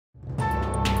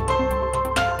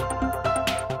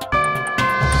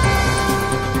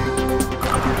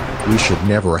We should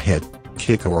never hit,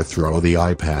 kick or throw the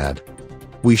iPad.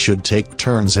 We should take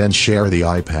turns and share the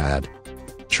iPad.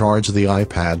 Charge the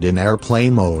iPad in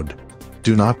airplane mode.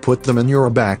 Do not put them in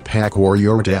your backpack or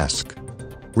your desk.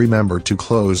 Remember to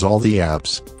close all the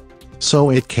apps. So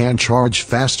it can charge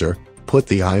faster, put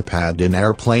the iPad in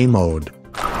airplane mode.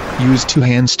 Use two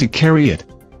hands to carry it.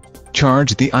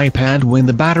 Charge the iPad when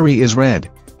the battery is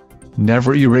red.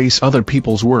 Never erase other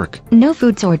people's work. No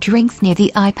foods or drinks near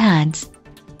the iPads.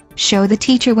 Show the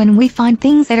teacher when we find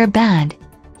things that are bad.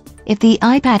 If the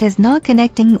iPad is not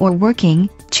connecting or working,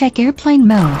 check airplane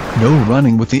mode. No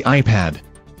running with the iPad.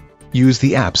 Use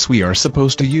the apps we are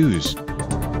supposed to use.